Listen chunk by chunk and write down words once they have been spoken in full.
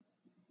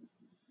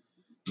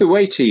The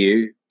Way to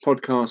You,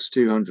 podcast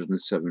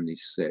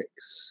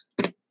 276.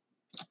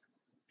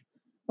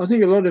 I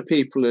think a lot of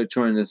people are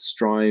trying to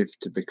strive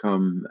to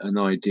become an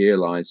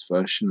idealized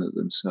version of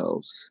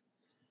themselves.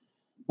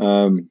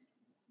 Trying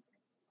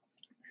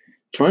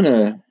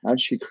to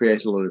actually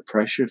create a lot of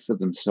pressure for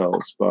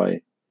themselves by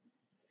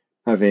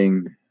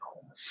having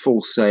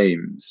false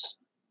aims.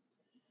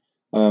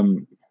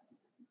 And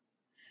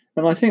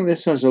I think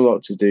this has a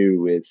lot to do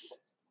with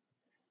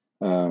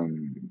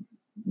the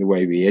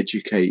way we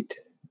educate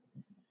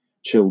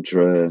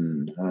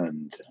children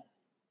and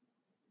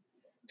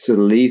sort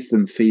of leave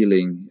them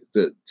feeling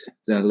that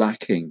they're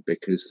lacking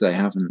because they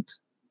haven't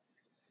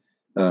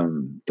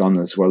done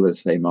as well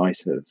as they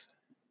might have,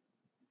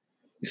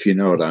 if you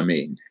know what I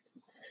mean.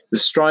 The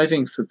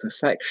striving for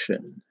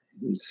perfection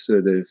is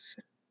sort of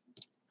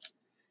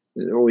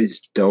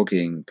always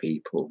dogging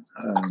people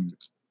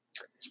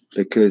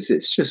because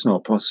it's just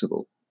not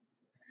possible.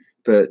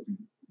 But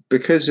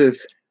because of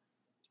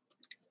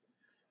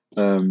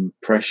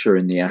pressure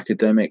in the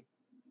academic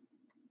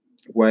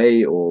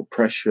way or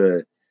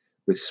pressure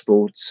with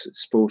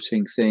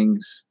sporting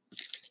things,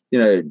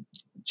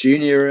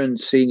 junior and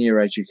senior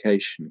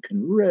education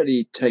can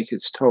really take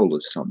its toll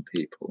of some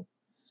people.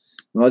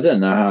 And I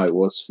don't know how it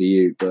was for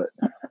you, but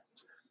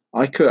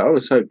I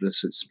was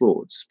hopeless at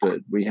sports, but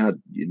we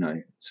had,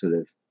 sort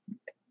of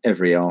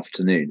every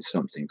afternoon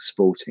something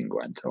sporting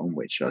went on,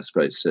 which I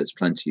suppose says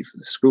plenty for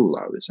the school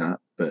I was at,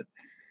 but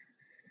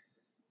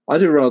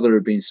I'd rather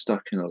have been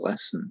stuck in a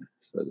lesson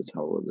for the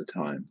whole of the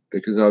time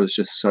because I was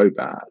just so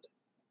bad.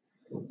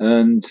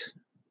 And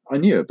I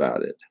knew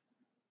about it.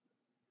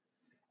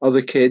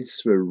 Other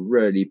kids were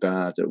really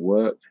bad at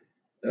work,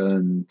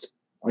 and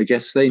I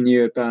guess they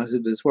knew about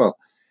it as well.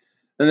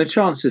 And the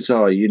chances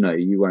are, you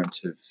won't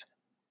have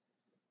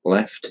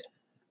left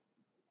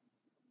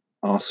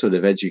our sort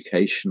of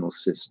educational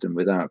system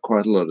without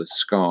quite a lot of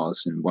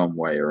scars in one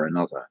way or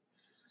another,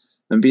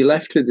 and be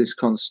left with this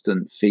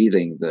constant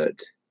feeling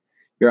that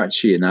you're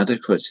actually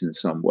inadequate in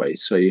some way,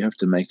 so you have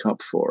to make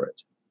up for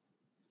it.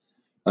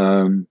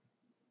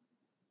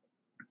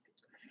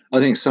 I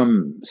think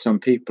some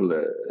people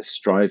are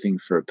striving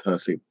for a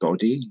perfect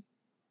body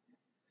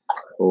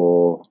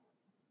or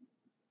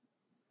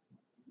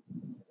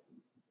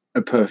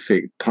a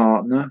perfect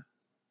partner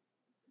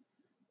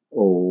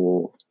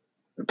or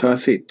a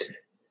perfect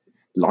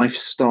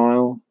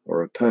lifestyle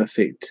or a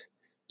perfect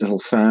little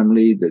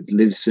family that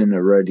lives in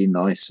a really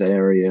nice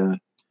area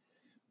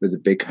with a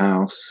big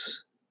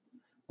house.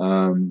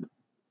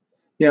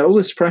 All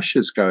this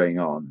pressure's going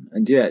on,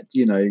 and yet,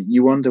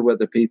 you wonder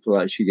whether people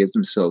actually give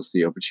themselves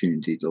the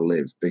opportunity to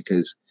live,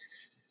 because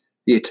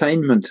the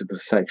attainment of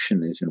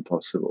perfection is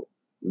impossible.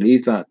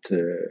 Leave that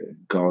to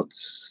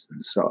gods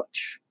and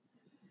such,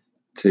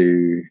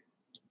 to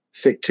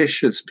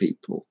fictitious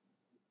people,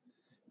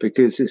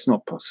 because it's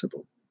not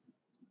possible.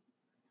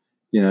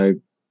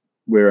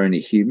 We're only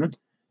human,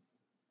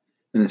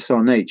 and it's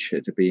our nature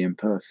to be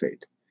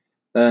imperfect.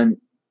 And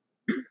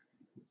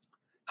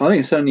I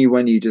think it's only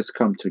when you just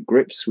come to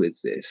grips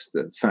with this,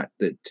 the fact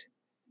that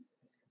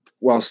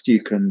whilst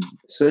you can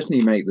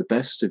certainly make the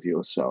best of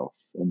yourself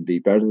and be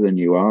better than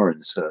you are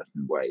in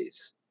certain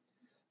ways,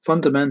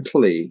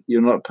 fundamentally,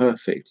 you're not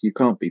perfect. You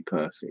can't be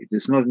perfect.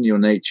 It's not in your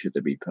nature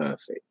to be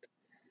perfect.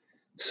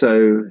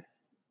 So,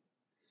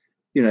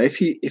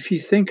 if you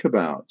think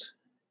about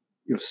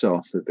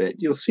yourself a bit,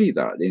 you'll see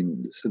that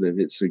in sort of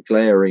it's a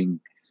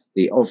glaringly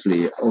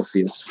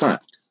obvious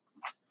fact.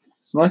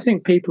 And I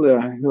think people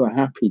who are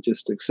happy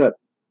just accept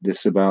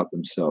this about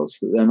themselves,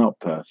 that they're not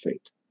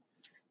perfect.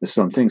 There's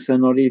some things they're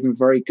not even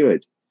very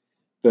good,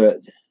 but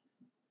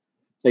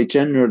they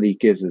generally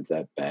give of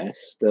their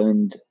best.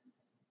 And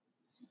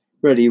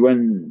really,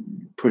 when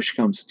push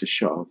comes to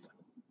shove,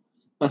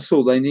 that's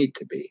all they need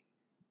to be.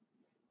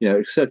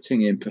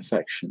 Accepting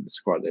imperfection is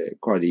quite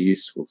a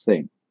useful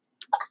thing.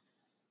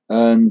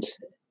 And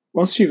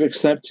once you've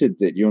accepted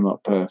that you're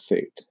not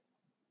perfect,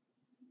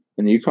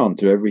 and you can't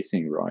do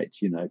everything right,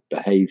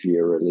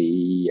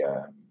 behaviorally,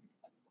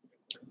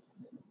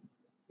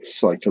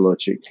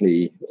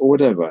 psychologically, or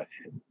whatever,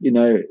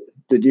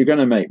 that you're going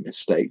to make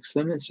mistakes,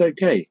 then it's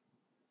okay.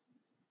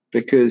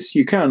 Because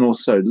you can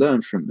also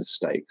learn from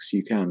mistakes.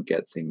 You can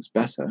get things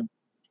better.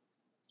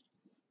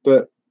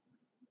 But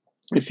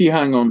if you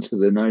hang on to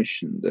the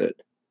notion that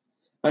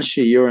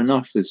actually you're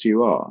enough as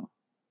you are,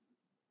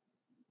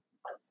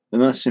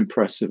 and that's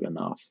impressive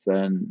enough,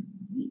 then,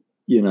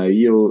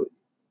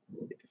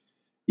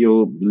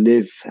 you'll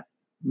live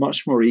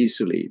much more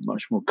easily,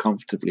 much more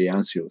comfortably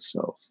as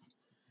yourself,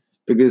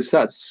 because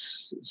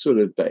that's sort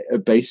of a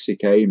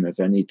basic aim of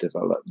any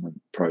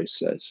development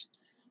process,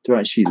 to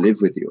actually live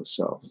with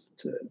yourself,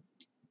 to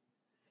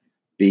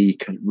be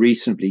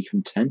reasonably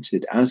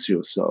contented as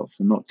yourself,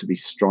 and not to be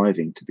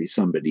striving to be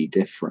somebody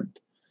different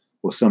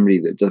or somebody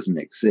that doesn't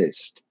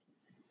exist,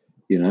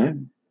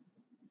 and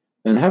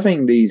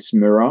having these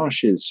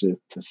mirages of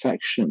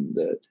perfection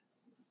that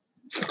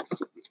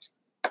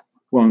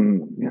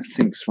one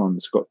thinks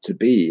one's got to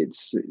be,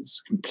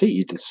 it's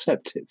completely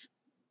deceptive,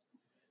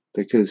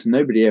 because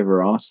nobody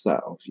ever asks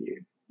that of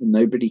you.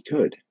 Nobody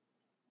could.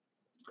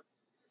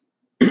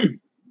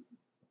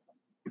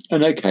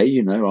 And okay,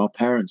 you know, our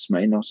parents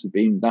may not have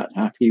been that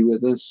happy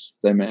with us.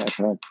 They may have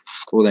had,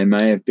 or they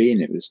may have been,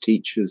 it was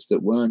teachers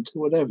that weren't,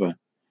 or whatever.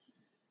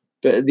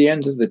 But at the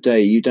end of the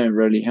day, you don't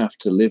really have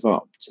to live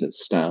up to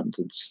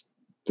standards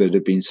that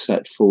have been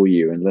set for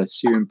you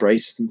unless you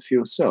embrace them for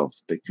yourself,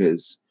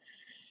 because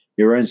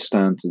your own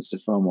standards are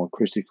far more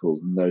critical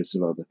than those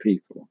of other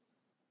people.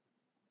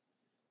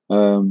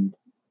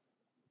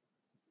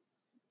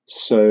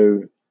 So,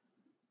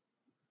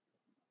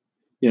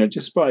 you know,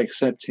 just by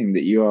accepting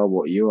that you are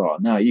what you are,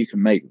 now you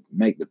can make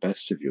the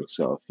best of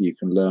yourself. You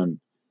can learn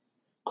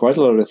quite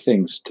a lot of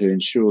things to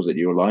ensure that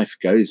your life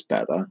goes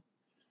better.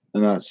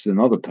 And that's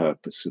another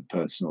purpose of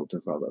personal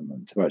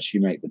development, to actually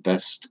make the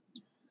best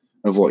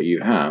of what you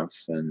have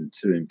and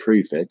to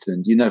improve it.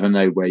 And you never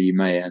know where you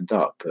may end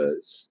up,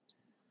 as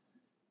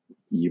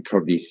you're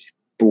probably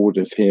bored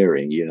of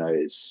hearing, you know,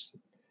 is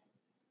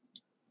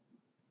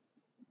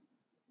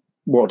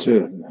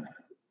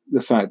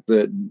the fact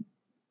that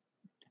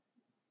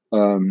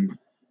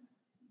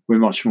we're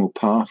much more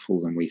powerful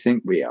than we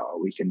think we are.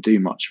 We can do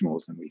much more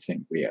than we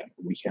think we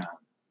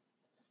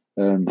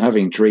can.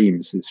 Having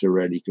dreams is a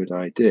really good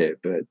idea,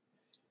 but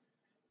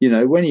you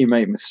know, when you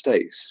make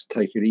mistakes,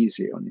 take it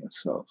easy on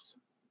yourself.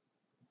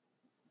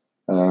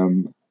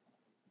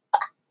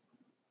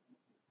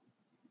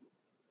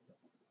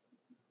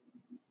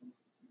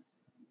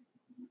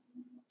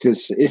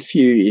 Because if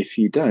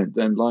you don't,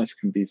 then life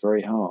can be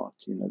very hard.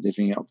 You know,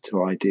 living up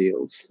to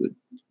ideals that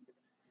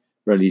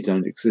really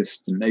don't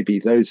exist, and maybe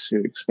those who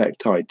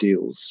expect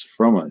ideals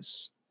from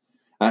us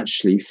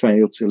actually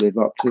fail to live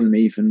up to them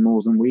even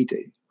more than we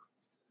do.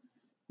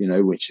 You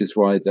know, which is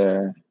why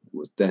they're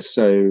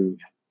so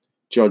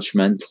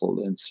judgmental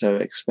and so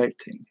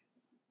expecting.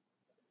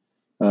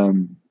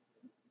 You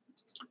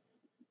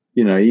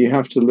know, you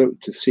have to look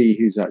to see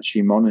who's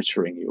actually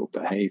monitoring your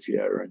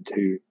behavior and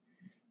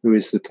who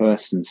is the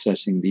person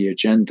setting the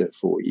agenda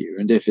for you.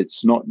 And if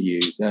it's not you,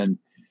 then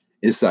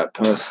is that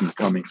person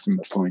coming from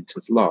a point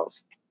of love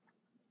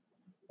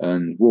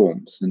and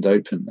warmth and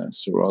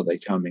openness, or are they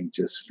coming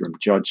just from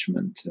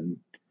judgment and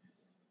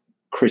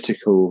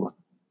critical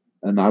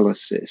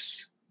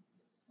analysis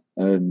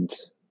and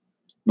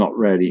not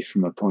really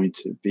from a point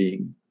of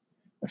being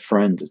a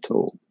friend at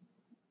all?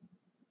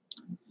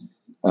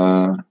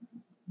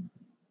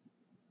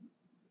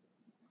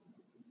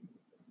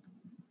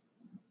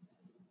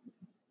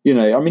 You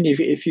know, I mean,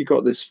 if you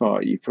got this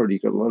far, you've probably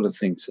got a lot of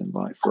things in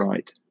life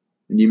right.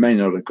 And you may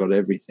not have got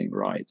everything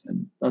right,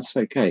 and that's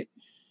okay.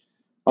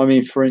 I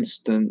mean, for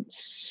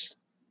instance,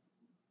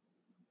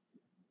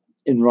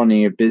 in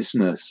running a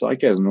business, I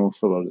get an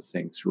awful lot of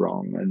things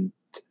wrong. And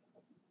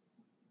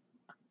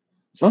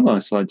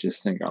sometimes I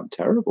just think I'm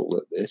terrible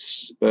at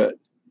this. But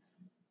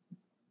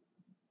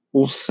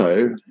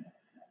also,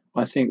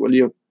 I think, well,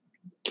 you're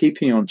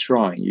keeping on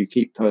trying. You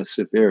keep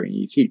persevering.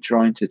 You keep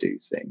trying to do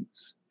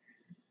things.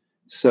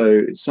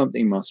 So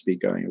something must be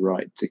going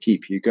right to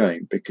keep you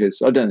going,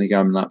 because I don't think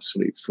I'm an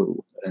absolute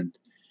fool. And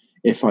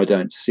if I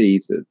don't see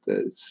that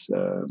there's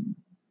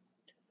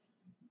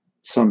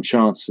some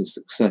chance of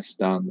success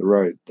down the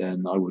road,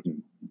 then I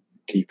wouldn't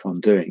keep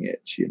on doing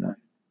it, you know.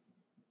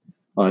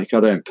 Like, I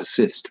don't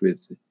persist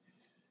with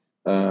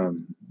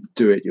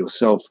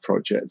do-it-yourself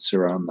projects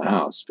around the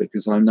house,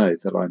 because I know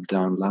that I'm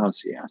damn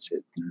lousy at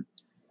it. And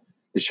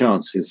the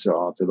chances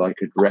are that I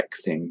could wreck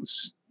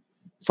things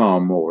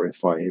far more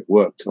if I had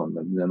worked on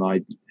them than I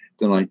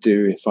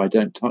do if I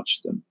don't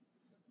touch them.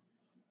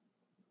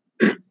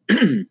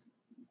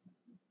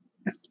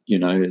 You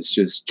know, it's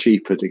just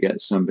cheaper to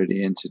get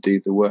somebody in to do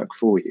the work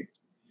for you,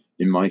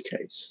 in my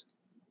case.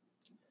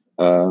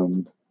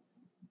 And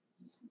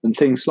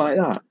things like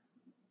that.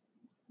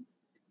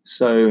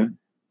 So,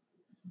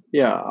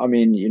 yeah, I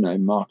mean, you know,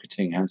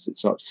 marketing has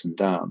its ups and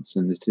downs,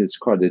 and it is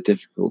quite a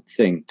difficult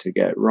thing to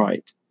get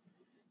right.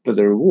 But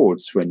the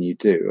rewards when you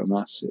do are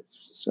massive.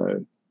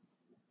 So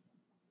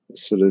it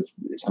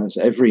has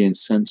every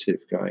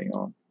incentive going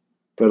on.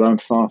 But I'm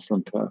far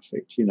from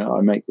perfect. You know,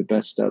 I make the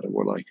best out of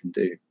what I can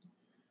do.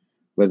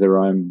 Whether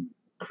I'm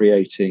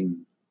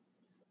creating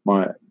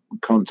my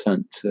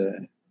content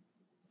to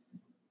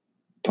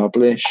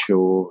publish,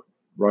 or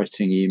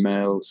writing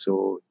emails,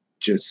 or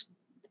just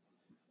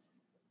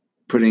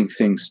putting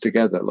things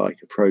together like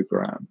a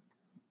program.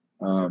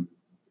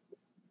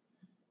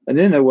 And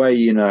in a way,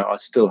 you know, I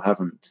still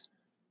haven't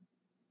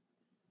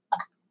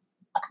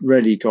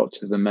really got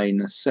to the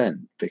main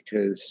ascent,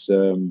 because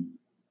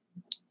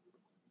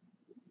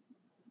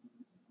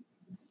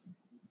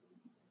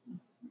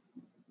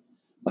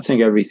I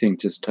think everything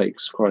just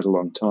takes quite a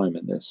long time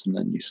in this, and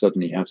then you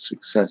suddenly have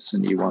success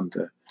and you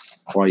wonder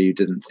why you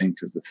didn't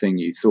think of the thing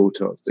you thought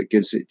of that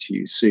gives it to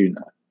you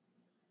sooner.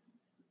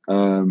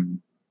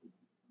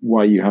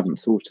 Why you haven't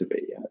thought of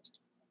it yet,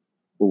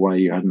 or why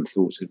you hadn't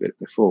thought of it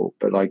before.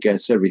 But I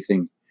guess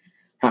everything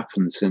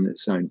happens in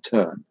its own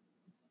turn,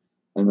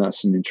 and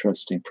that's an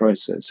interesting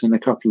process. In a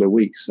couple of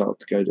weeks, I'll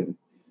go to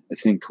a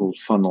thing called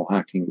Funnel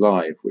Hacking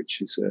Live, which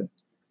is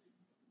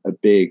a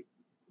big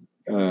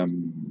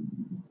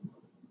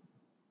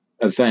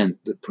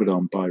event that put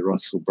on by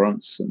Russell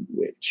Brunson,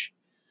 which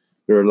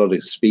there are a lot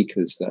of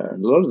speakers there,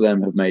 and a lot of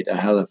them have made a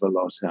hell of a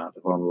lot out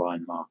of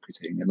online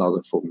marketing and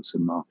other forms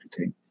of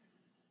marketing.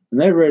 And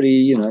they're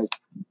really,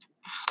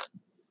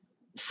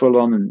 full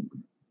on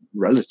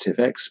relative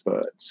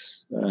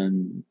experts.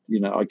 And,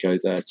 I go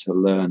there to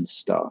learn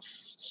stuff.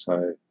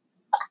 So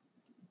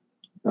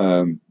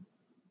I'm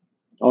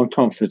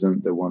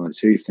confident that one or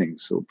two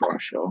things will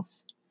brush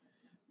off.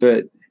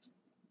 But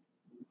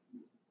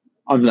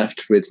I'm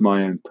left with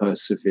my own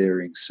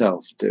persevering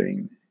self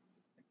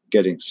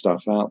getting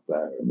stuff out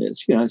there. And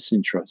it's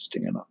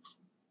interesting enough.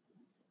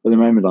 At the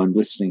moment, I'm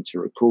listening to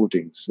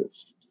recordings of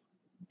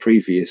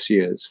previous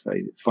years'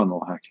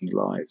 funnel hacking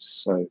lives.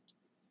 So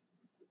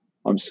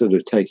I'm sort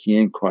of taking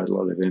in quite a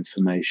lot of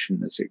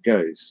information as it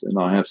goes. And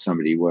I have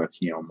somebody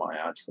working on my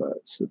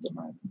adverts at the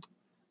moment.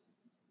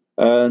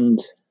 And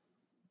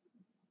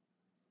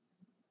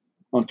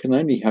one can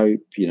only hope,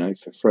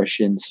 for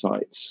fresh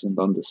insights and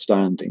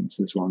understandings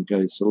as one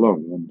goes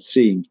along and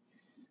seeing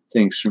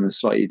things from a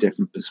slightly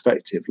different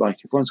perspective.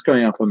 Like if one's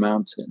going up a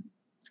mountain,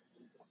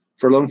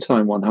 for a long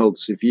time one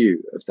holds a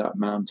view of that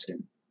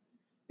mountain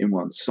in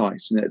one's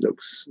sight, and it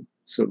looks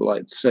sort of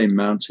like the same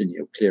mountain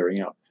you're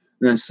clearing up.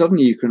 And then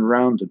suddenly you can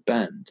round a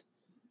bend,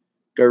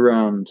 go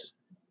around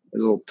a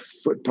little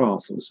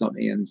footpath or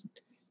something, and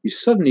you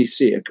suddenly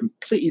see a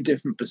completely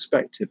different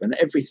perspective and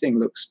everything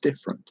looks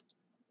different.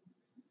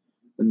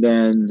 And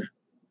then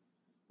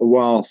a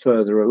while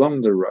further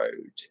along the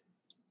road,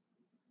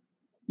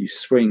 you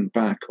swing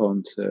back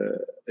onto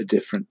a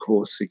different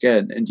course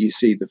again, and you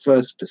see the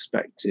first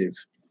perspective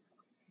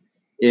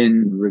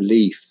in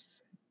relief.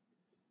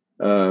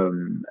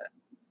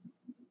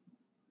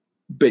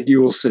 But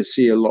you also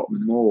see a lot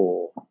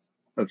more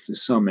of the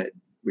summit,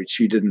 which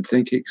you didn't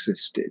think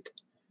existed.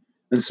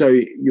 And so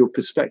your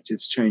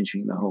perspective's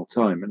changing the whole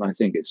time. And I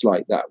think it's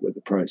like that with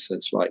a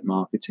process like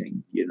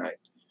marketing,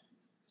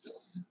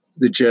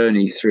 The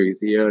journey through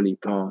the early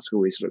part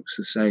always looks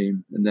the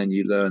same, and then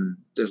you learn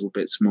little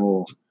bits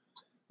more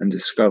and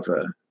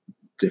discover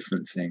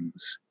different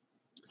things.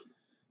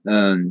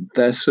 And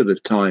there's sort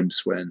of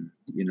times when,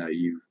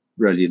 you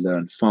really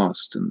learn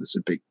fast and there's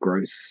a big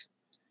growth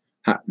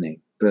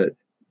happening. But,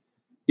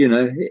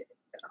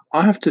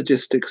 I have to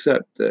just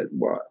accept that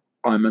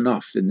I'm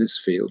enough in this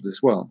field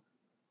as well.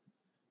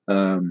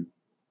 I'm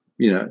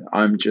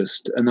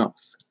just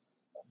enough.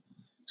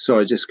 So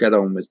I just get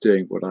on with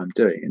doing what I'm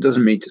doing. It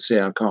doesn't mean to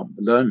say I can't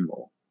learn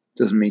more.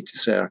 It doesn't mean to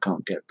say I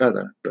can't get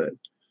better. But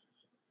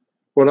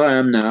what I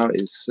am now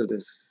is sort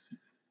of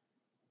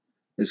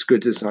as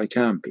good as I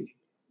can be.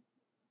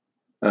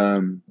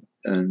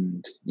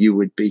 And you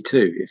would be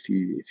too if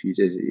you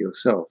did it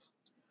yourself.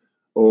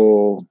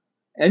 Or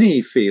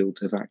any field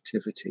of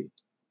activity.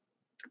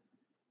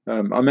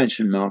 I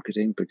mentioned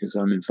marketing because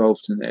I'm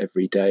involved in it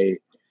every day.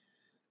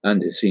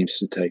 And it seems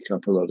to take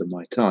up a lot of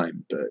my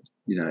time. But,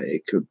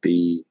 it could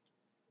be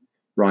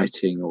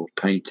writing or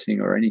painting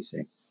or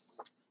anything.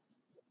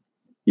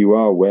 You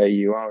are where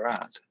you are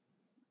at.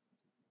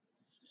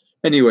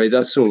 Anyway,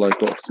 that's all I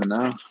got for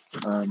now.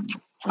 I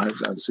hope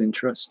that was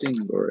interesting,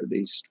 or at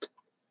least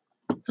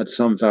had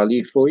some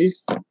value for you.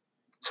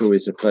 It's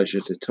always a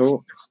pleasure to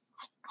talk,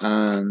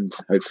 and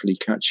hopefully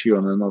catch you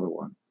on another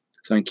one.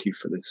 Thank you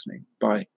for listening. Bye.